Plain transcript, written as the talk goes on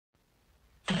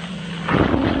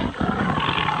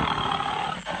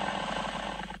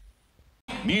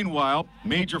Meanwhile,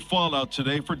 major fallout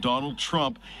today for Donald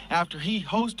Trump after he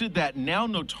hosted that now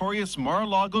notorious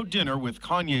Mar-a-Lago dinner with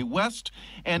Kanye West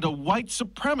and a white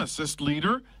supremacist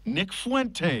leader, Nick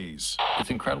Fuentes. It's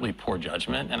incredibly poor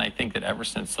judgment, and I think that ever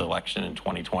since the election in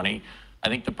 2020, I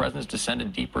think the president's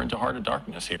descended deeper into heart of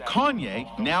darkness here.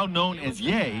 Kanye, now known as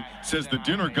Ye, says the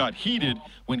dinner got heated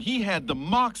when he had the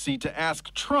moxie to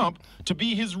ask Trump to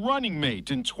be his running mate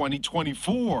in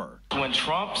 2024. When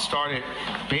Trump started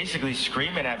basically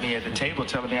screaming at me at the table,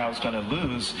 telling me I was going to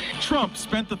lose. Trump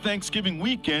spent the Thanksgiving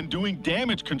weekend doing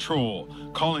damage control,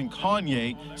 calling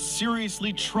Kanye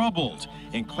seriously troubled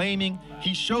and claiming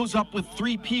he shows up with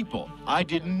 3 people. I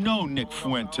didn't know Nick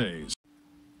Fuentes.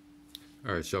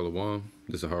 All right, Shalom.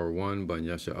 This is Hara 1 by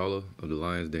Yasha Allah of the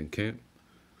Lions Den Camp.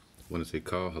 I want to say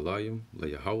Kal Halayim, La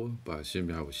Yahweh, by Hashem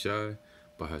Yahweh Shai,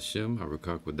 by Hashem,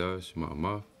 Harakak Wadash,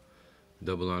 Ma'amaf.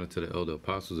 Double honor to the elder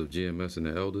apostles of GMS and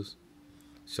the elders.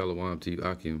 Shalom to you,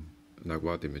 Akim,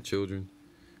 Nagwatim, and children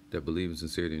that believe in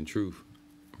sincerity and truth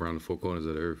around the 4 corners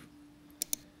of the earth.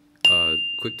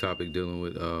 Quick topic dealing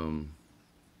with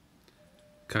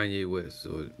Kanye West,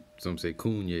 or some say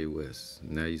Kanye West.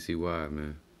 Now you see why,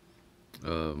 man.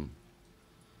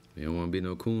 You don't want to be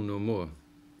no coon no more.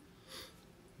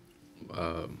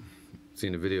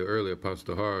 Seen the video earlier,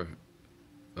 Apostle Tahar,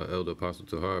 Elder Apostle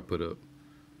Tahar put up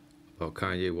about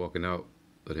Kanye walking out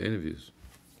of the interviews.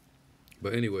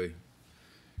 But anyway,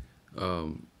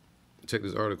 check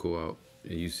this article out,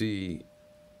 and you see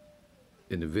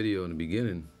in the video in the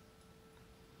beginning,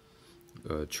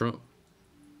 Trump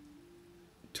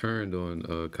turned on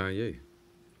Kanye.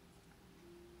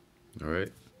 All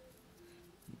right.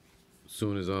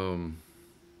 Soon as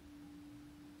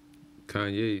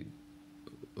Kanye,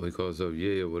 or he calls himself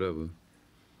Ye or whatever,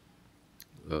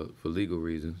 for legal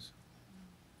reasons,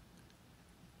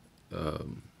 as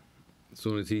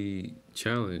soon as he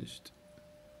challenged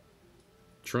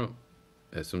Trump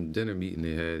at some dinner meeting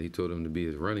they had, he told him to be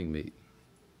his running mate.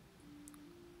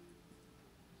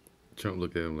 Trump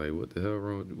looked at him like, what the hell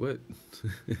wrong with what?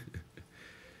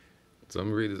 So I'm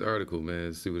gonna read this article,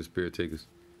 man, see where the spirit takes us.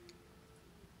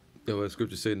 You know what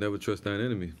scripture say, never trust thine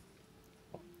enemy.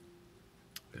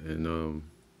 And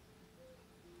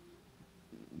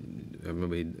I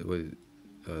remember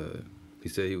he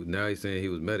said now he's saying he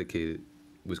was medicated,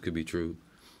 which could be true.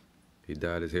 He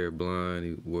dyed his hair blonde.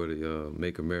 He wore the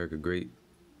Make America Great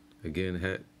Again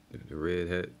hat, the red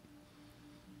hat.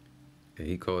 And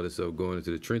he called himself going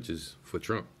into the trenches for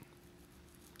Trump.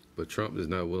 But Trump is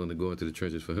not willing to go into the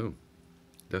trenches for him.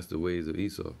 That's the ways of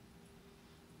Esau.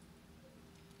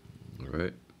 All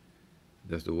right?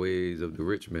 That's the ways of the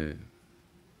rich man.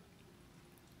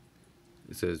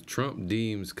 It says, Trump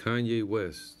deems Kanye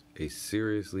West a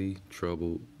seriously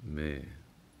troubled man.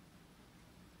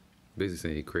 Basically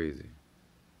saying he crazy.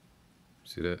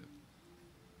 See that?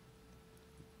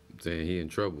 Saying he in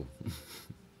trouble.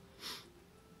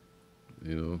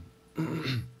 You know?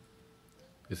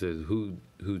 It says, who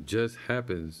just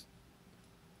happens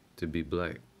to be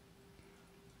black.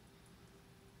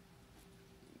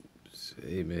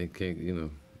 Hey man, can't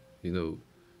you know,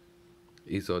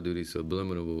 Esau do these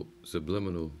subliminal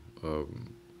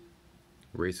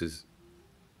racist,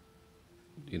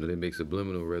 you know, they make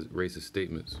subliminal racist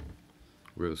statements,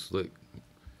 real slick,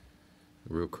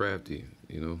 real crafty,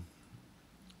 you know.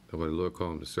 That's why the Lord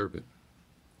called him the serpent.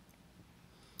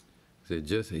 He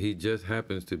said he just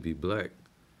happens to be black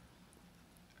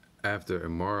after a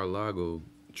Mar-a-Lago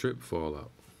trip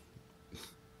fallout.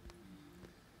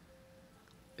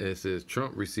 And it says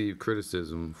Trump received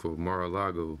criticism for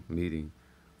Mar-a-Lago meeting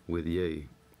with Ye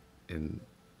and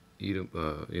you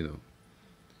know,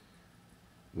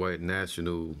 white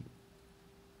nationalist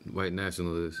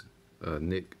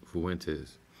Nick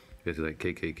Fuentes. It's like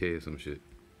KKK or some shit.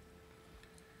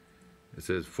 It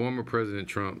says former President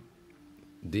Trump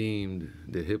deemed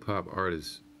the hip-hop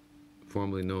artist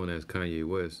formerly known as Kanye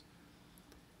West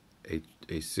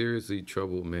a seriously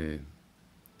troubled man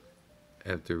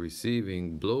after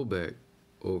receiving blowback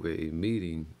over a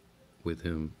meeting with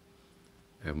him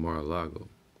at Mar-a-Lago.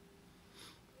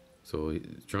 So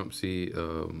Trump see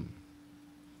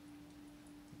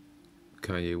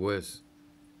Kanye West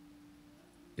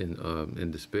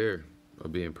in despair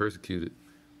of being persecuted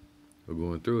or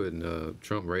going through it, and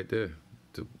Trump right there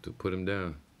to put him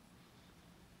down.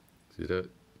 See that?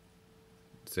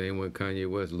 Same when Kanye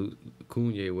West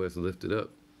lifted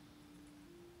up,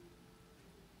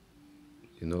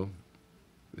 you know,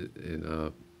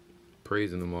 and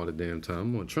praising him all the damn time.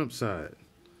 I'm on Trump's side.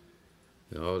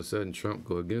 And all of a sudden, Trump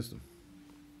go against him.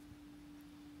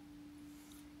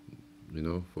 You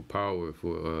know, for power,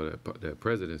 for that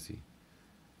presidency.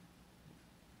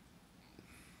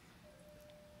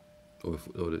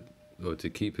 or to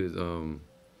keep his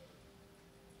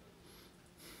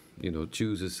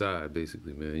choose his side,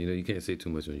 basically, man. You can't say too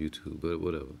much on YouTube, but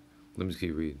whatever. Let me just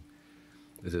keep reading.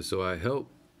 It says,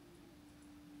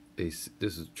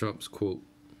 this is Trump's quote.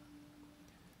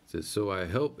 It says, so I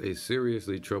help a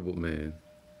seriously troubled man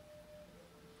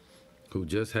who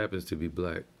just happens to be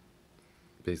black.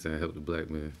 Basically, I help the black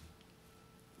man.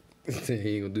 He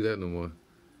ain't gonna do that no more.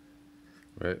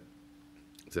 Right?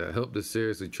 So I help the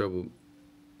seriously troubled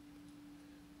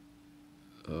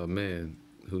man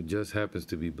who just happens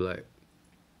to be black.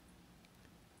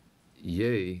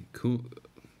 Yay,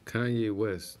 Kanye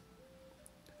West,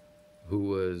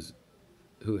 who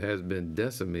has been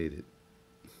decimated.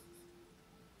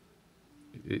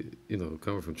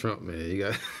 Coming from Trump, man, you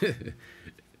got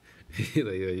he's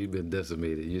like, you've been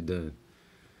decimated, you're done.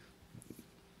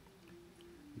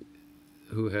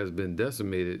 Who has been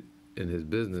decimated in his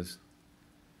business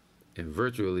and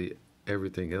virtually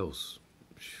everything else.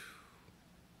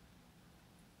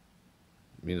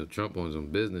 Trump on some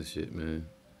business shit, man.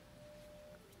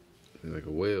 He's like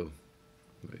a whale,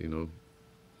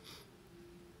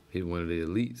 He's one of the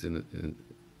elites and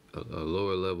a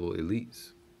lower level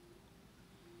elites.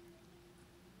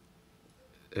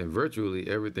 And virtually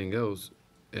everything else,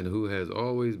 and who has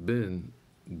always been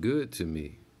good to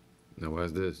me. Now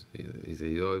watch this. He said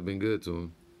he's always been good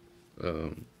to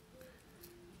him.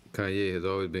 Kanye has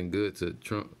always been good to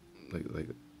Trump. Like,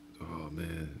 oh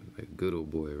man, like good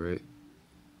old boy, right?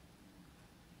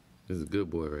 This is a good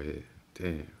boy right here.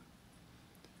 Damn.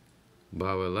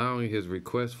 By allowing his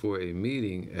request for a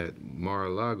meeting at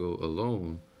Mar-a-Lago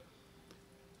alone,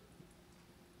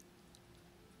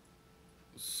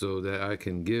 so that I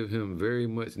can give him very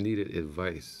much needed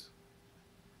advice.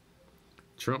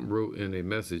 Trump wrote in a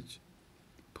message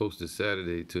posted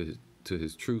Saturday to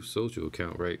his Truth Social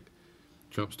account, right?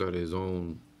 Trump started his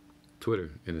own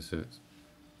Twitter, in a sense.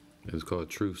 And it's called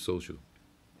Truth Social.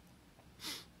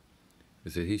 He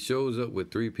said he shows up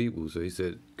with 3 people. So he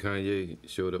said Kanye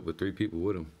showed up with 3 people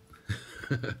with him.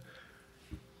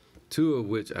 2 of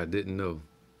which I didn't know.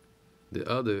 The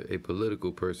other, a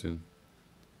political person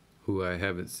who I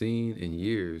haven't seen in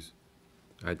years.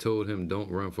 I told him,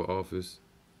 don't run for office.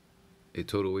 A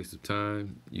total waste of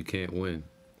time. You can't win.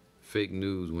 Fake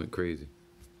news went crazy.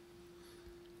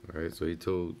 All right, so he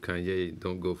told Kanye,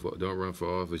 don't run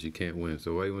for office. You can't win.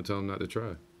 So why you want to tell him not to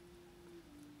try?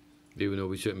 Even though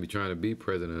we shouldn't be trying to be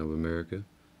president of America,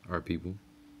 our people,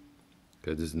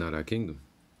 because this is not our kingdom.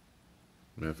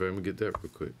 Matter of fact, let me get that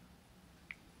real quick.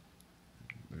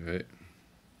 All right.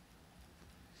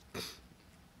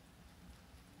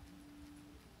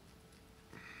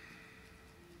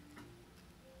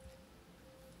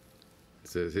 It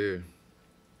says here,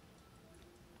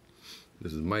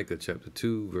 this is Micah chapter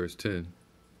 2, verse 10.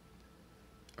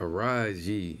 Arise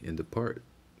ye and depart.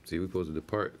 See, we're supposed to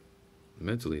depart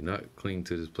mentally, not cling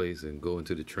to this place and go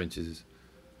into the trenches,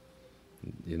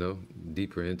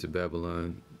 deeper into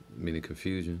Babylon, meaning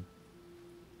confusion.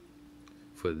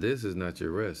 For this is not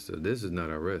your rest. So this is not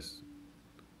our rest.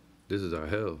 This is our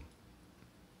hell.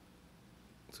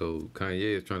 So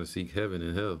Kanye is trying to seek heaven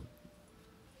and hell.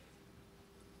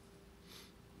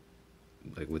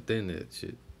 Like within that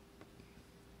shit.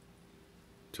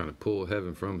 Trying to pull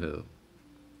heaven from hell.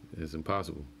 It's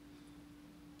impossible.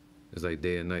 It's like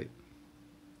day and night.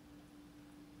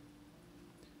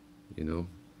 You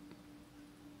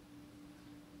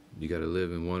got to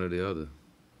live in one or the other.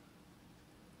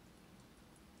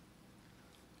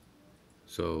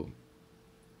 So,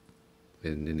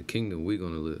 in the kingdom, we're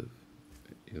going to live,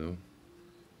 We're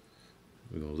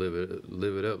going to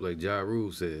live it up like Ja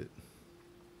Rule said.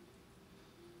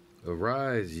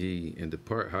 Arise ye and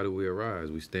depart. How do we arise?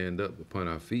 We stand up upon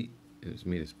our feet. And it's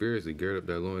meaning spiritually, gird up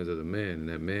that loins of the man, and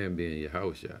that man being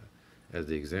Yahushua as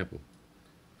the example.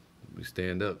 We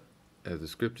stand up, as the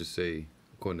scriptures say,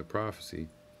 according to prophecy,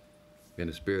 in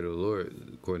the spirit of the Lord,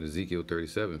 according to Ezekiel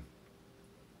 37.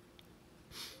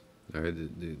 All right,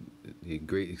 the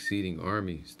great exceeding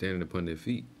army standing upon their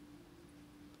feet,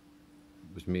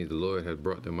 which means the Lord has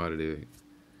brought them out of their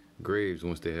graves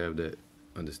once they have that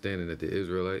understanding that the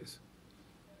Israelites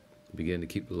began to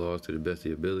keep the laws to the best of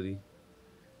their ability.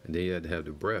 And then you had to have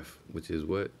the breath, which is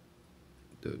what?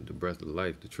 The breath of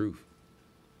life, the truth,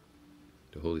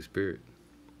 the Holy Spirit.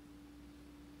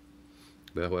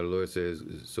 But that's why the Lord says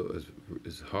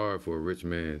it's hard for a rich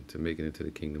man to make it into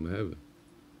the kingdom of heaven.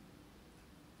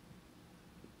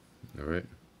 All right?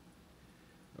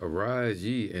 Arise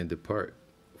ye and depart,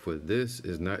 for this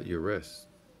is not your rest,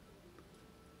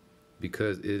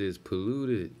 because it is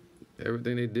polluted.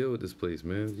 Everything they deal with this place,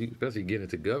 man, especially getting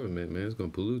into government, man, it's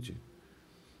going to pollute you.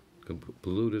 can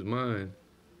pollute his mind,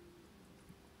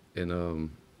 and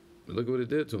look at what it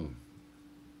did to him.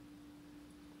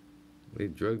 They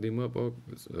drugged him up,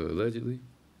 allegedly.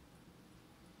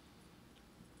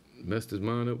 Messed his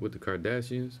mind up with the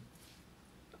Kardashians.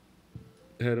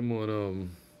 Had him on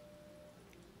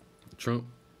Trump.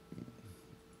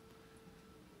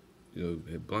 You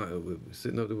know,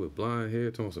 sitting up there with blonde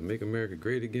hair, talking some "Make America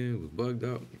Great Again." Was bugged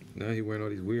out. Now he wearing all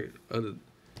these weird other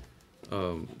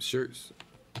shirts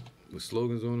with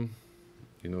slogans on them.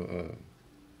 You know,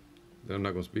 that I'm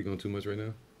not gonna speak on too much right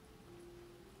now.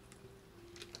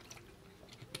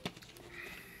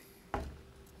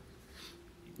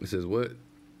 It says what?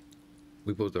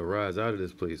 We supposed to rise out of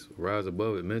this place, rise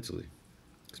above it mentally,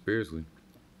 spiritually.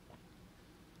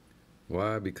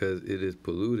 Why? Because it is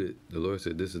polluted. The Lord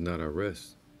said, this is not our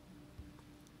rest.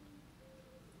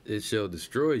 It shall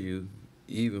destroy you,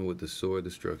 even with the sword of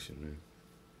destruction, man.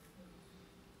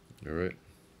 All right.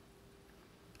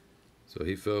 So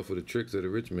he fell for the tricks of the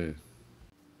rich man.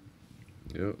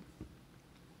 Yep.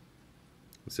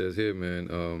 It says here,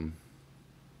 man,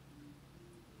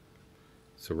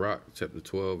 Sirach, chapter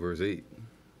 12, verse 8.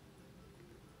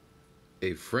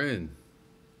 A friend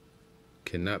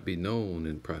cannot be known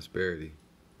in prosperity,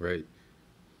 right?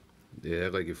 Yeah,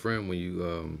 act like your friend when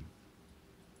you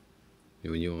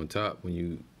when you're on top, when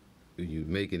you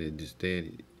making it, just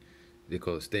stand. They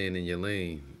call it staying in your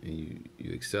lane, and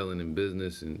you excelling in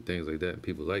business and things like that. And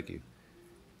people like you,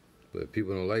 but if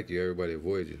people don't like you, everybody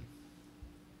avoids you,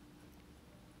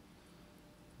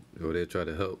 or they try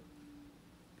to help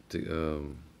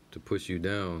to push you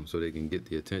down so they can get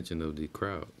the attention of the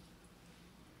crowd.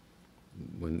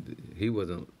 When he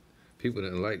wasn't, people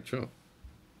didn't like Trump.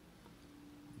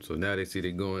 So now they see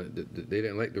they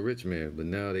didn't like the rich man, but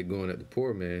now they're going at the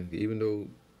poor man. Even though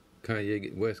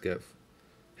Kanye West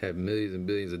had millions and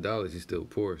billions of dollars, he's still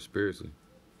poor spiritually.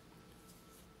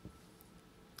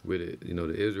 With it, you know,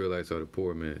 the Israelites are the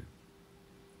poor man.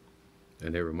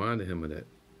 And they reminded him of that.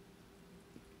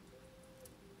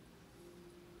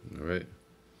 All right.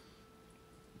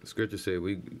 The scripture say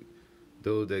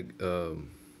those that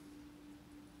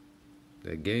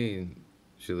gain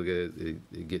should look at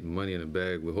it, they getting money in a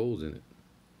bag with holes in it.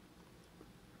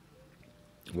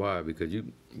 Why? Because you're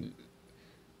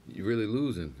really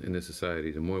losing in this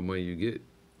society. The more money you get,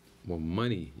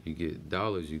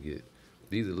 dollars you get.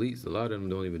 These elites, a lot of them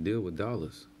don't even deal with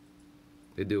dollars.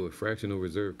 They deal with fractional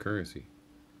reserve currency.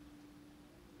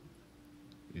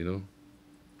 You know?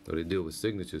 Or they deal with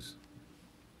signatures.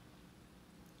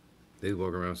 They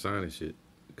walk around signing shit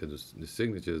because the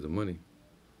signature is the money.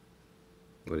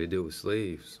 Or they deal with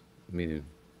slaves, meaning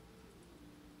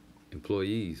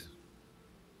employees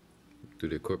through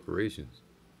their corporations.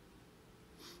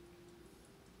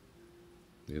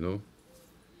 You know?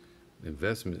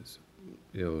 Investments.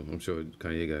 You know, I'm sure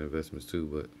Kanye got investments too,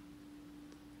 but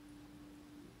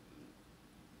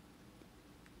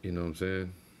you know what I'm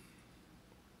saying?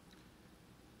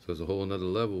 So it's a whole nother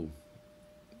level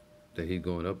that he's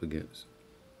going up against.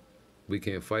 We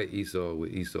can't fight Esau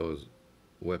with Esau's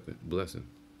blessing.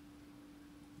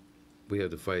 We have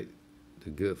to fight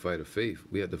the good fight of faith.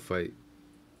 We have to fight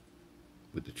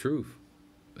with the truth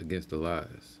against the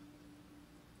lies.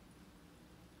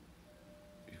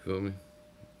 You feel me?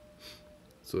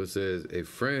 So it says, a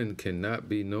friend cannot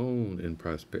be known in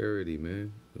prosperity,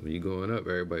 man. When you're going up,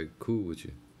 everybody cool with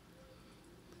you.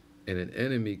 And an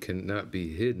enemy cannot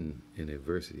be hidden in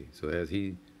adversity. So as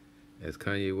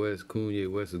Kanye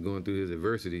West is going through his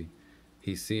adversity,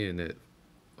 he's seeing that,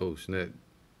 oh snap,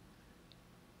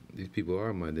 these people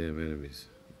are my damn enemies.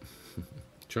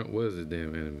 Trump was his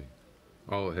damn enemy.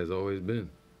 Has always been.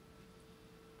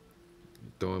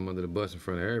 Throw him under the bus in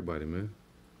front of everybody, man.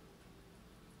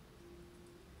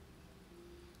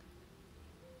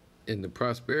 In the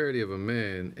prosperity of a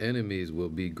man, enemies will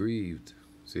be grieved.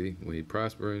 See, when he's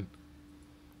prospering,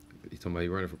 he's talking about he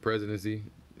running for presidency,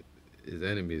 his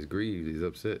enemy is grieved, he's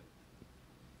upset.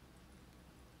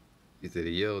 He said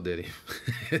he yelled at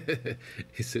him.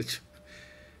 He said,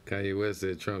 Kanye West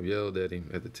said Trump yelled at him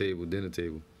at the dinner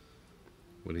table,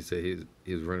 when he said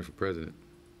he was running for president.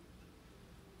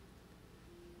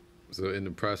 So in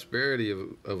the prosperity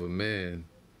of a man,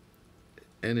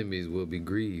 enemies will be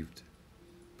grieved.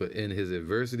 But in his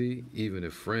adversity, even a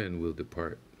friend will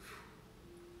depart.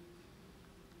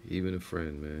 Even a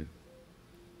friend, man.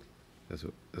 That's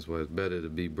why it's better to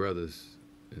be brothers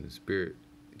in the spirit.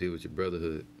 Deal with your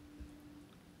brotherhood.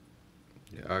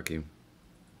 Yeah, Akim.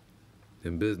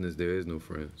 In business, there is no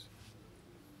friends.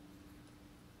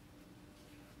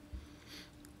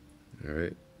 All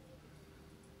right?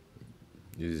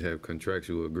 You just have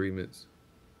contractual agreements.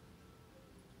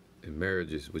 in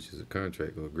marriages, which is a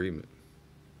contract or agreement.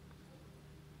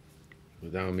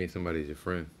 But that don't mean somebody's your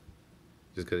friend.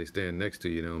 Just because they stand next to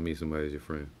you, that don't mean somebody's your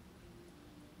friend.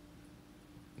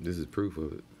 This is proof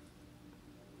of it.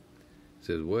 It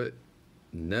says, what?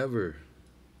 Never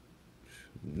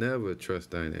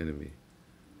trust thine enemy.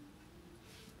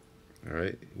 All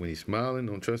right? When he's smiling,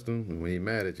 don't trust him. And when he's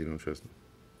mad at you, don't trust him.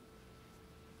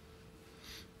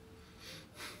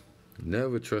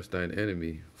 Never trust thine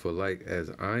enemy, for like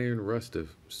as iron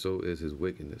rusteth, so is his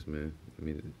wickedness, man. I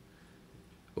mean,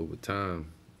 over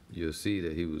time, you'll see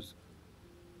that he was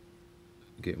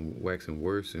waxing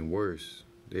worse and worse.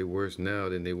 They're worse now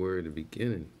than they were in the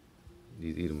beginning,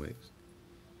 these Edomites.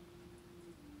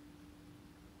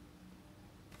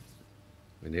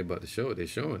 When they're about to show it, they're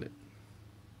showing it.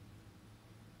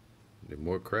 They're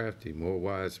more crafty, more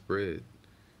widespread,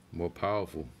 more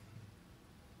powerful.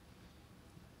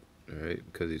 All right,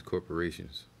 because of these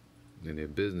corporations and their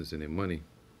business and their money.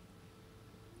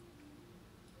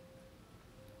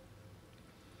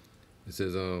 It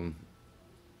says, so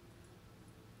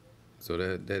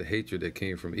that hatred that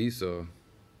came from Esau,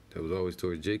 that was always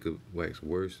towards Jacob, waxed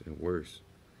worse and worse.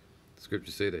 The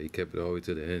scriptures say that he kept it all the way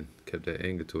to the end, kept that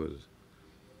anger towards us.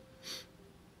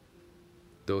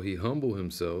 Though he humbled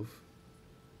himself,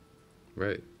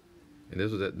 right? And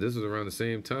this was around the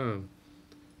same time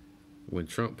when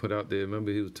Trump put out there.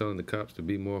 Remember, he was telling the cops to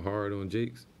be more hard on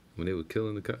Jakes when they were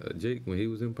killing Jake when he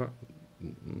was in power.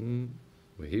 When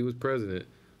he was president,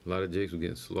 a lot of Jakes were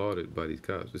getting slaughtered by these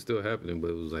cops. It's still happening,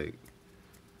 but it was like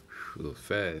a little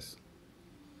fast.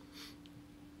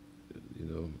 You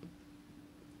know,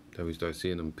 then we start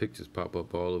seeing them pictures pop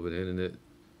up all over the internet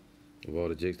of all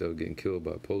the Jakes that were getting killed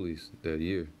by police that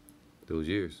year, those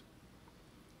years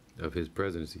of his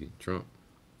presidency, Trump.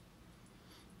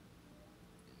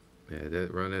 Yeah,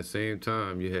 around that same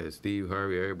time, you had Steve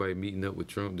Harvey, everybody meeting up with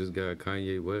Trump. This guy,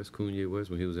 Kanye West, when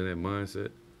he was in that mindset.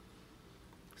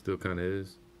 Still kind of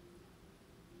is.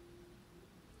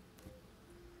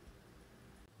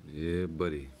 Yeah,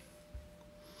 buddy.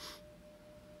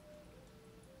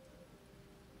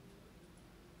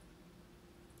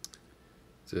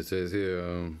 So it says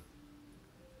here,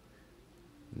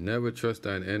 never trust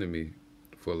thine enemy,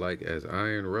 for like as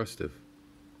iron rusteth,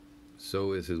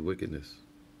 so is his wickedness.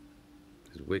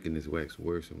 His wickedness waxed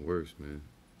worse and worse, man.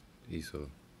 Esau.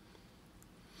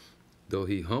 Though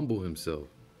he humble himself,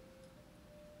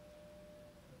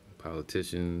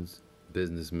 politicians,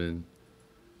 businessmen,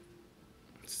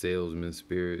 salesman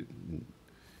spirit,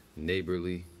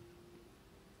 neighborly.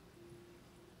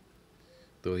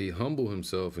 Though he humble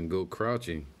himself and go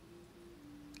crouching,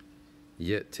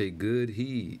 yet take good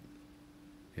heed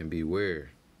and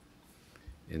beware,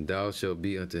 and thou shalt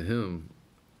be unto him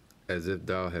as if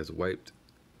thou hast wiped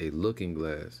a looking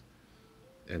glass,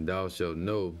 and thou shalt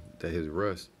know that his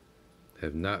rust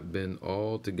have not been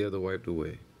altogether wiped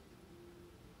away.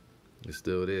 It's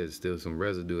still there. It's still some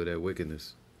residue of that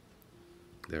wickedness.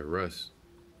 That rust.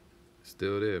 It's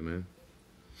still there, man.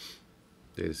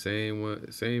 They're the same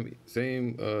one,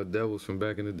 same devils from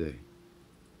back in the day.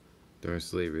 During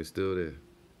slavery, it's still there.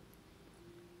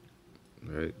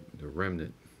 All right, the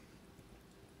remnant.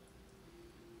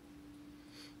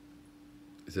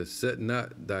 It says, set him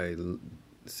not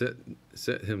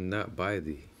by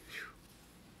thee.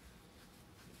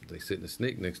 It's like sitting a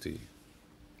snake next to you.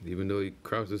 Even though he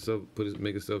crouched himself,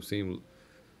 make himself seem,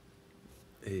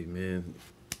 hey man,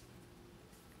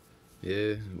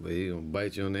 yeah, but he gonna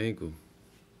bite you on the ankle.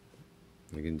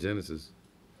 Like in Genesis,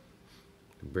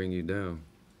 to bring you down.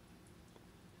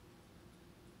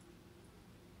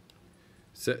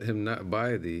 Set him not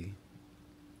by thee,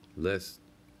 lest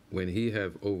when he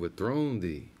have overthrown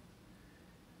thee,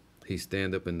 he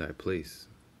stand up in thy place.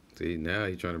 See, now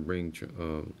he's trying to bring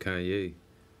Kanye,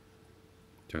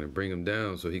 trying to bring him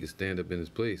down so he can stand up in his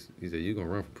place. He said, you gonna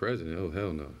run for president? Oh,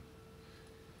 hell no.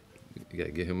 You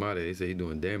gotta get him out of there. He said he's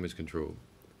doing damage control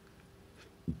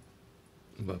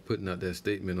by putting out that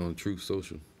statement on Truth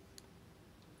Social.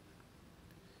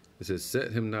 It says,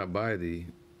 set him not by thee,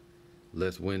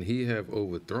 lest when he have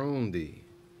overthrown thee,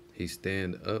 he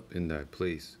stand up in thy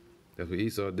place. That's what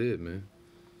Esau did, man.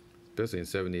 Especially in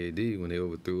 70 AD when they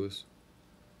overthrew us.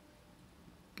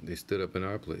 They stood up in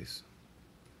our place.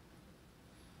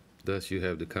 Thus you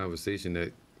have the conversation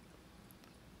that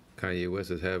Kanye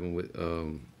West is having with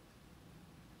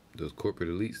those corporate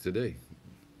elites today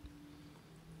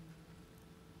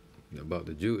about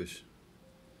the Jewish.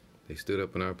 They stood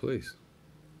up in our place.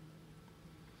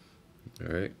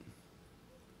 All right.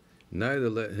 Neither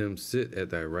let him sit at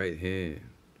thy right hand,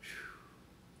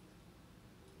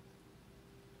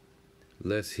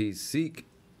 lest he seek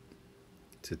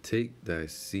to take thy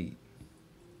seat.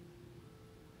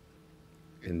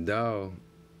 And thou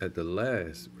at the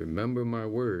last remember my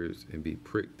words and be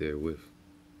pricked therewith.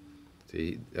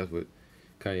 See, that's what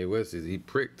Kanye West is. He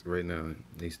pricked right now.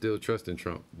 He's still trusting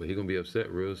Trump, but he's gonna be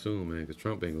upset real soon, man, because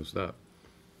Trump ain't gonna stop.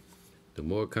 The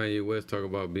more Kanye West talk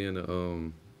about being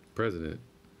the president,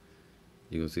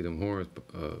 you're gonna see them horns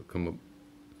come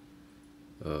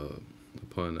up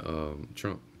upon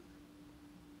Trump.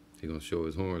 He's gonna show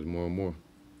his horns more and more.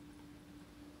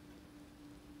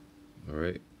 All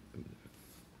right.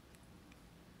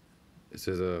 It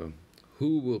says,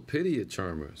 "Who will pity a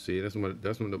charmer?" See, that's why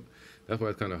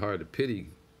it's kind of hard to pity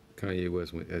Kanye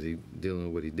West as he dealing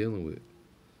with what he's dealing with,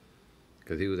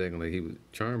 because he was acting like he was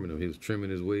charming him. He was trimming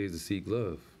his ways to seek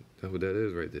love. That's what that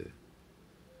is right there.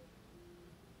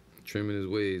 Trimming his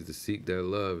ways to seek that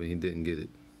love, and he didn't get it.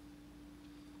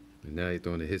 And now he's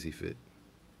throwing a hissy fit.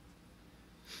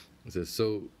 It says,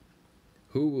 "So,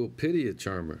 who will pity a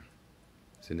charmer?"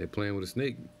 Saying they're playing with a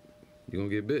snake, you're gonna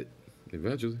get bit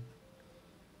eventually.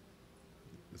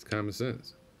 It's common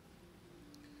sense.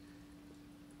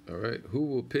 All right. Who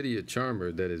will pity a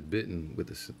charmer that is bitten with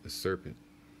a serpent?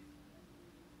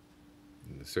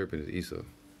 And the serpent is Esau.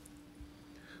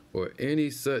 Or any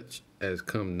such as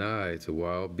come nigh to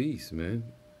wild beasts, man.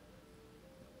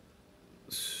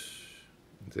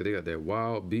 So they got that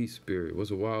wild beast spirit.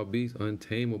 What's a wild beast?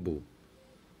 Untamable.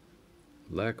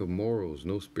 Lack of morals,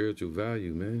 no spiritual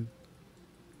value, man.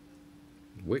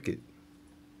 Wicked.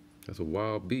 That's a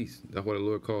wild beast. That's why the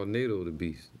Lord called NATO the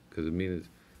beast, because it means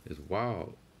it's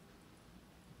wild.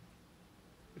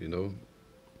 You know?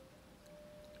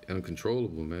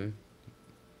 Uncontrollable, man.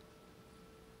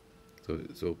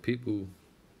 So people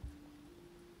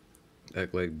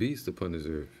act like beasts upon this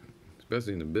earth,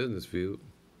 especially in the business field.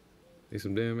 They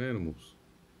some damn animals.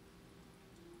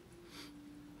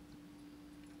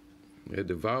 They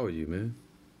devour you, man.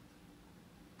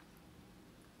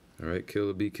 All right, kill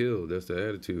or be killed. That's the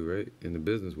attitude, right, in the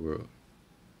business world.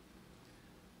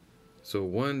 So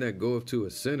one that goeth to a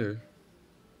sinner,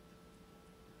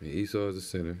 and Esau is a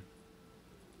sinner,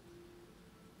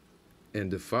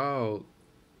 and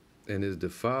is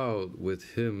defiled with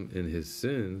him in his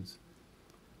sins,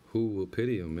 who will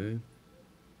pity him, man?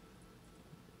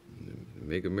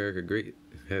 Make America great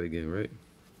again, right?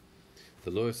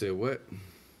 The Lord said what?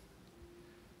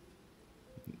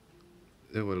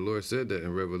 That's what the Lord said that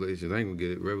in Revelation. I ain't gonna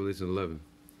get it. Revelation 11.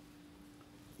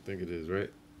 I think it is, right?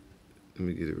 Let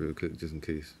me get it real quick, just in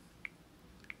case.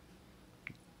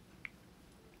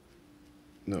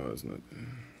 No, it's not.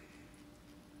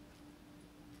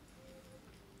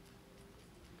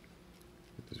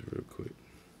 Just real quick.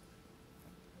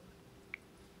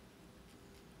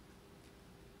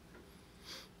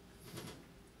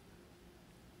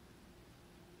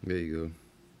 There you go.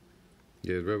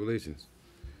 Yeah, it's Revelations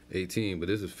 18, but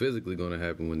this is physically going to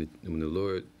happen when the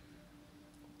Lord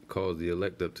calls the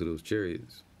elect up to those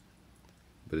chariots.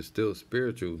 But it's still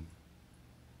spiritual.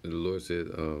 And the Lord said,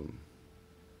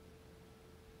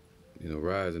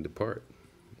 rise and depart.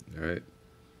 All right?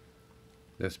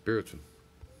 That's spiritual.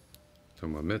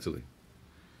 Talking about mentally.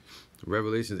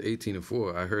 Revelations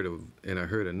 18:4, I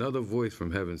heard another voice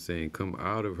from heaven saying, "Come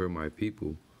out of her, my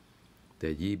people,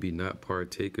 that ye be not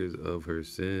partakers of her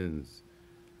sins,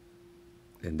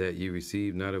 and that ye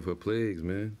receive not of her plagues,"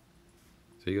 man.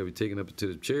 So you got to be taken up to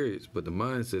the chariots. But the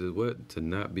mindset is what? To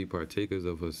not be partakers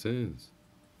of her sins.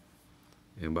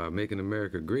 And by making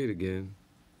America great again,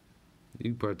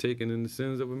 you partaking in the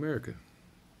sins of America.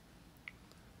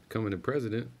 Becoming the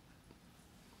president,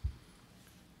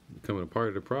 becoming a part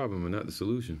of the problem and not the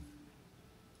solution.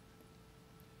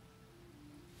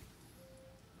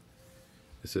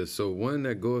 It says, so one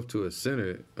that goeth to a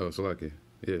sinner, who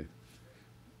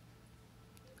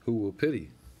will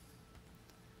pity?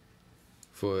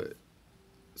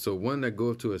 So one that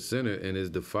goeth to a sinner and is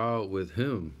defiled with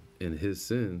him in his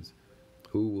sins,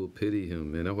 who will pity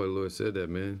him? Man, that's why the Lord said that,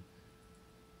 man.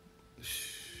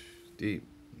 Deep.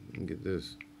 Let me get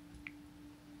this.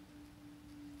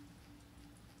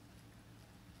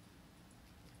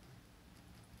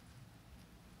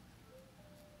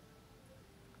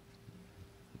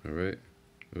 All right.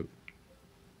 Oop.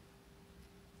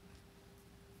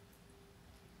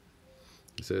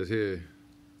 It says here,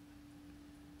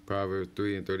 Proverbs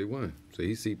 3:31. So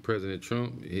he see President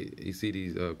Trump, he see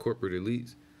these corporate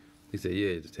elites. He said,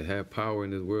 yeah, to have power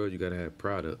in this world, you got to have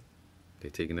product. They're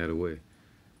taking that away.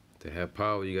 To have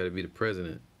power, you got to be the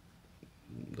president.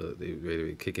 They ready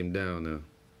to kick him down now.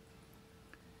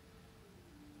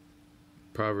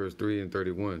 Proverbs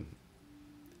 3:31.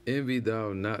 Envy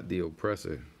thou not the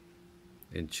oppressor,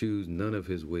 and choose none of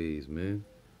his ways, man.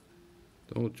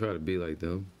 Don't try to be like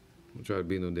them. Don't try to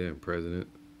be no damn president.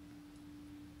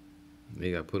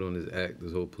 He got put on this act,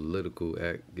 this whole political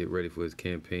act, get ready for his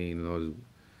campaign and all this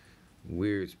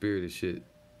weird spirited shit.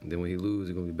 And then when he loses,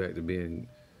 he's gonna be back to being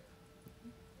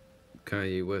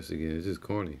Kanye West again. It's just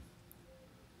corny.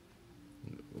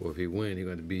 Or if he win, he's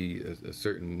going to be a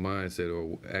certain mindset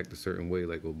or act a certain way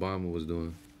like Obama was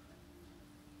doing.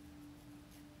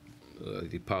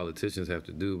 The politicians have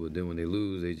to do, but then when they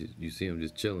lose, you see them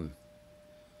just chilling.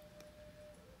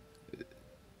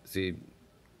 See,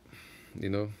 you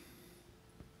know,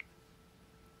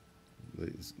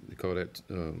 they call that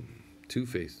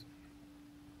two-face.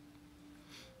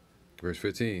 Verse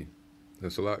 15.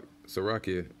 Sirach,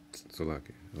 oh my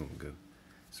God.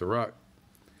 Sirach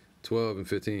 12 and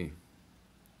 15.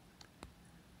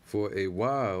 For a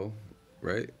while,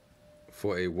 right?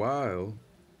 For a while,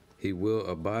 he will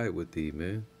abide with thee,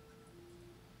 man.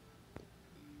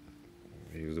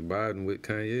 He was abiding with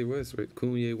Kanye West, right?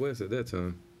 Kanye West at that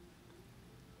time.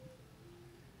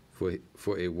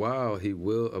 For a while, he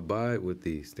will abide with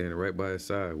thee, standing right by his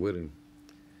side with him.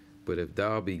 But if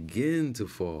thou begin to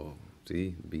fall,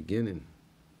 see, beginning,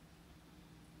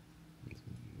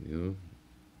 you know,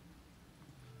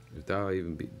 if thou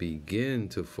even begin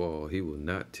to fall, he will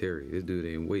not tarry. This dude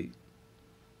ain't wait.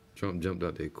 Trump jumped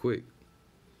out there quick.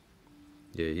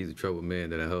 Yeah, he's a troubled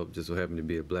man that I helped, just so happened to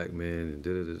be a black man,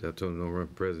 and I told him don't run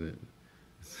for president.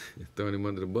 Throwing him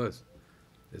under the bus.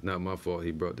 It's not my fault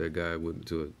he brought that guy with me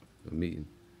to a meeting.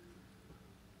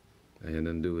 I had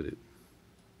nothing to do with it.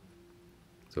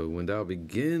 So when thou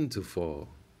begin to fall,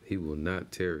 he will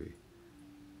not tarry.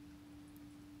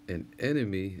 An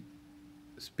enemy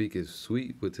speaketh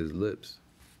sweet with his lips.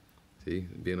 See,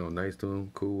 being all nice to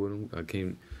him, cool with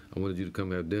him. I wanted you to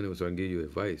come have dinner so I can give you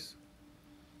advice.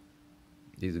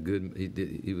 He was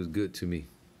good to me.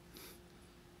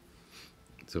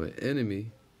 So an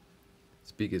enemy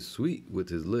speaketh sweet with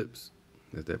his lips.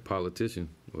 That's that politician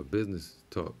or business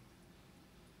talk.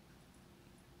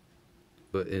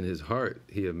 But in his heart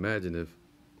he imagineth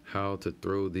how to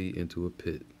throw thee into a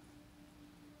pit.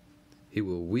 He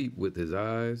will weep with his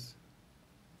eyes,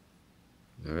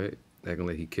 all right, acting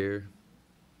like he care.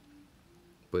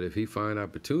 But if he find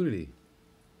opportunity,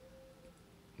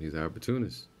 he's an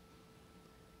opportunist.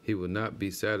 He will not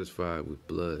be satisfied with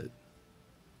blood.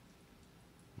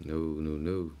 No, no,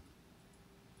 no.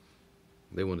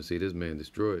 They want to see this man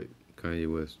destroyed,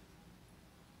 Kanye West.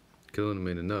 Killing him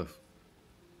ain't enough.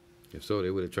 If so,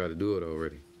 they would have tried to do it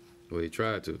already. Well, they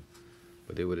tried to,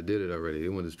 but they would have did it already. They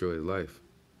want to destroy his life.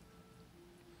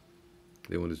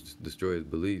 They want to destroy his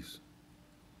beliefs.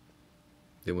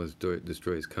 They want to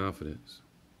destroy his confidence.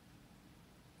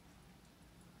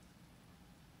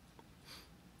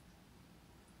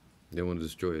 They want to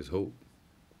destroy his hope.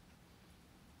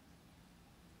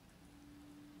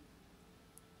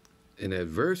 In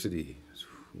adversity,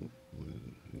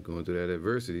 going through that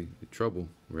adversity, trouble,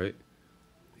 right?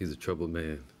 He's a troubled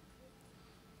man.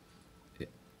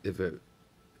 If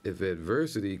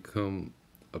adversity come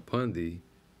upon thee,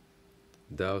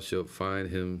 thou shalt find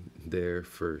him there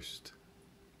first.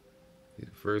 He's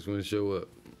the first one to show up.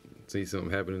 See something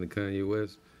happening to Kanye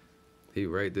West, he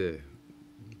right there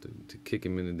to kick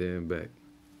him in the damn back.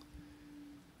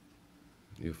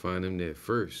 You'll find him there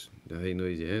first. That's how you know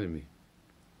he's your enemy.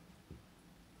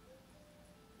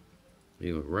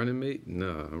 You a running mate?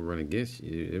 Nah, I'm running against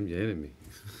you. I'm your enemy.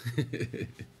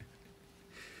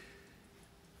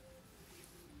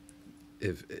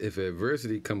 If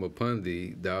adversity come upon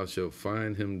thee, thou shalt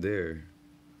find him there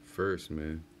first,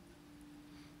 man.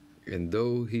 And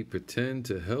though he pretend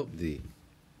to help thee,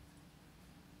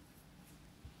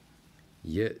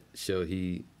 yet shall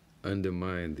he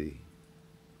undermine thee.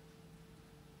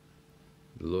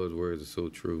 The Lord's words are so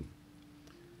true.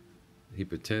 He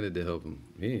pretended to help him.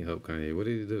 He ain't help Kanye. What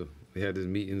did he do? They had these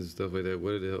meetings and stuff like that.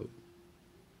 What did it help?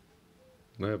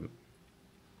 What happened?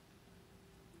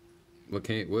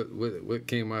 What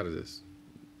came out of this?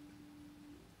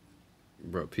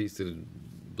 Brought peace to the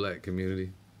black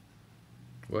community.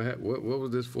 What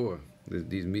was this for?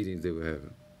 These meetings they were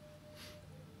having.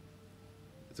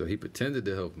 So he pretended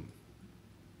to help him.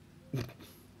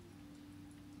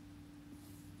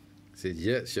 Said,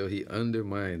 yet shall he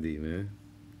undermine thee, man.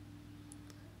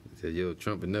 He said, yo,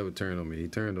 Trump would never turn on me. He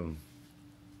turned on him.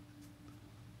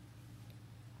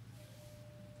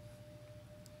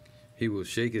 He will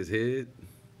shake his head.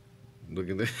 Look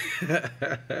at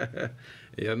that.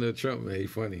 Y'all know Trump, man. He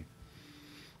funny.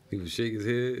 He will shake his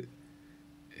head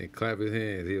and clap his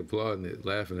hands. He applauding it,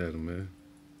 laughing at him, man.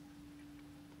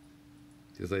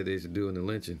 Just like they should do in the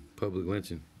lynching, public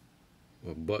lynching,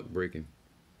 or buck breaking.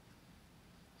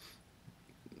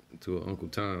 to an Uncle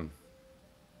Tom.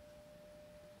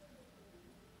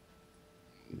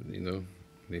 You know,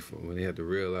 when they had to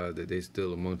realize that they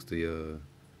still amongst the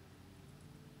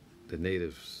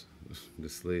natives, the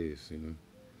slaves. You know,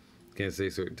 can't say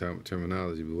certain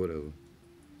terminology, but whatever.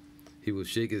 He will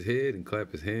shake his head and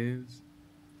clap his hands,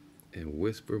 and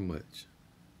whisper much.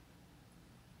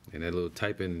 And that little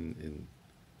typing and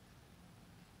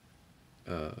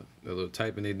that little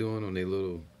typing they doing on their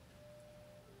little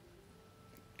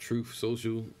Truth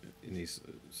Social in these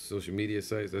social media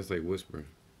sites, that's like whispering.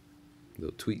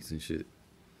 Little tweets and shit.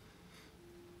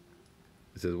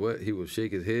 It says what? He will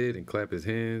shake his head and clap his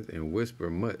hands and whisper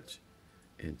much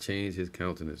and change his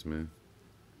countenance, man.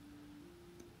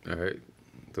 All right.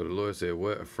 So the Lord said,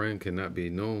 what? A friend cannot be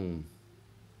known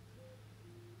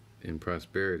in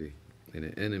prosperity, and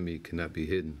an enemy cannot be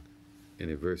hidden in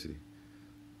adversity.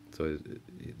 So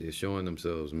they're showing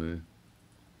themselves, man.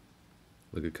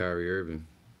 Look at Kyrie Irving.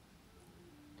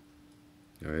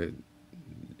 All right.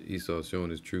 Esau's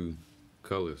showing his true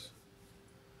colors.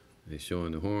 They're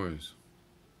showing the horns.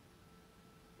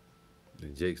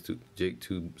 And Jake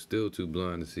still too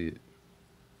blind to see it.